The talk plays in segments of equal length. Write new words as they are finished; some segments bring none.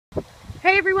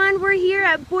Hey everyone, we're here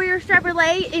at Boyer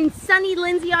Chevrolet in sunny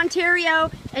Lindsay, Ontario,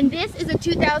 and this is a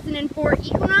 2004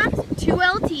 Equinox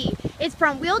 2LT. It's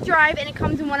front wheel drive and it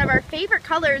comes in one of our favorite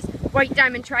colors, white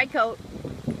diamond tri-coat.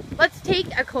 Let's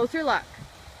take a closer look.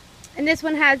 And this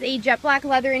one has a jet black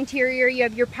leather interior. You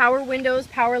have your power windows,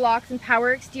 power locks, and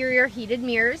power exterior heated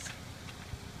mirrors.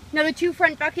 Now the two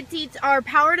front bucket seats are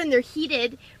powered and they're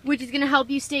heated, which is going to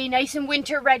help you stay nice and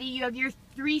winter ready. You have your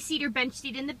 3-seater bench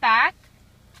seat in the back.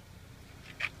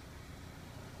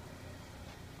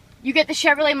 You get the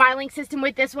Chevrolet MyLink system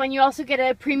with this one. You also get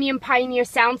a premium Pioneer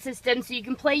sound system, so you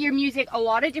can play your music a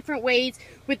lot of different ways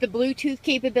with the Bluetooth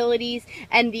capabilities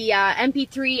and the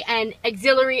MP3 and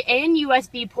auxiliary and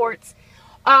USB ports.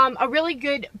 A really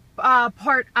good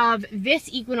part of this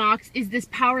Equinox is this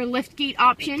power liftgate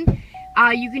option.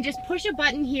 You can just push a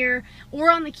button here or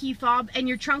on the key fob and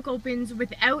your trunk opens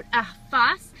without a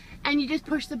fuss, and you just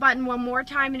push the button one more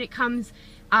time and it comes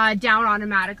down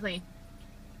automatically.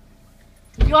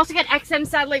 You also get XM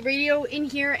satellite radio in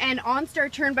here and OnStar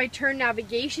turn-by-turn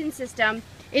navigation system.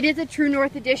 It is a True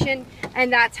North edition,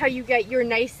 and that's how you get your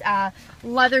nice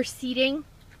leather seating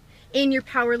in your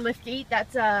power liftgate.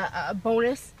 That's a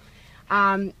bonus.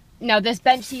 Now this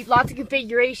bench seat, lots of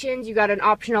configurations. You got an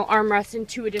optional armrest and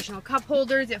 2 additional cup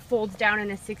holders. It folds down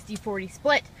in a 60-40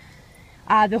 split.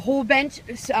 The whole bench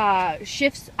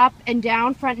shifts up and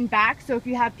down, front and back, so if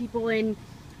you have people in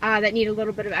that need a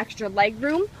little bit of extra leg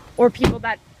room, or people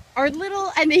that are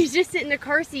little and they just sit in the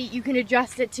car seat, you can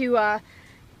adjust it to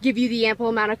give you the ample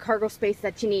amount of cargo space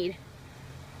that you need.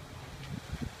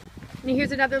 And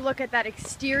here's another look at that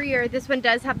exterior. This one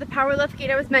does have the power liftgate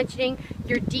I was mentioning,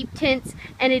 your deep tints,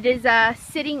 and it is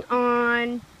sitting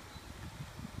on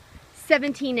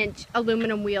 17-inch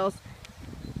aluminum wheels.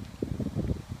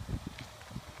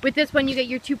 With this one, you get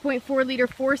your 2.4-liter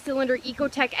 4-cylinder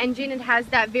Ecotec engine. It has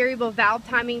that variable valve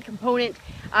timing component,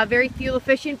 very fuel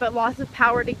efficient, but lots of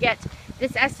power to get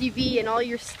this SUV and all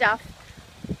your stuff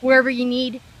wherever you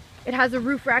need. It has a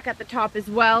roof rack at the top as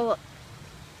well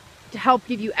to help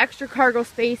give you extra cargo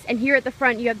space. And here at the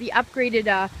front, you have the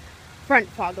upgraded front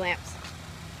fog lamps.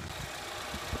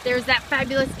 There's that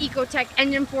fabulous Ecotec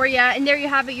engine for you. And there you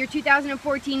have it, your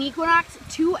 2014 Equinox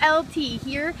 2LT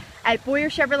here at Boyer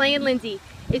Chevrolet in Lindsay.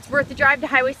 It's worth the drive to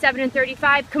Highway 7 and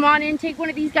 35. Come on in, take one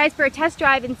of these guys for a test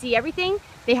drive and see everything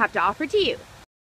they have to offer to you.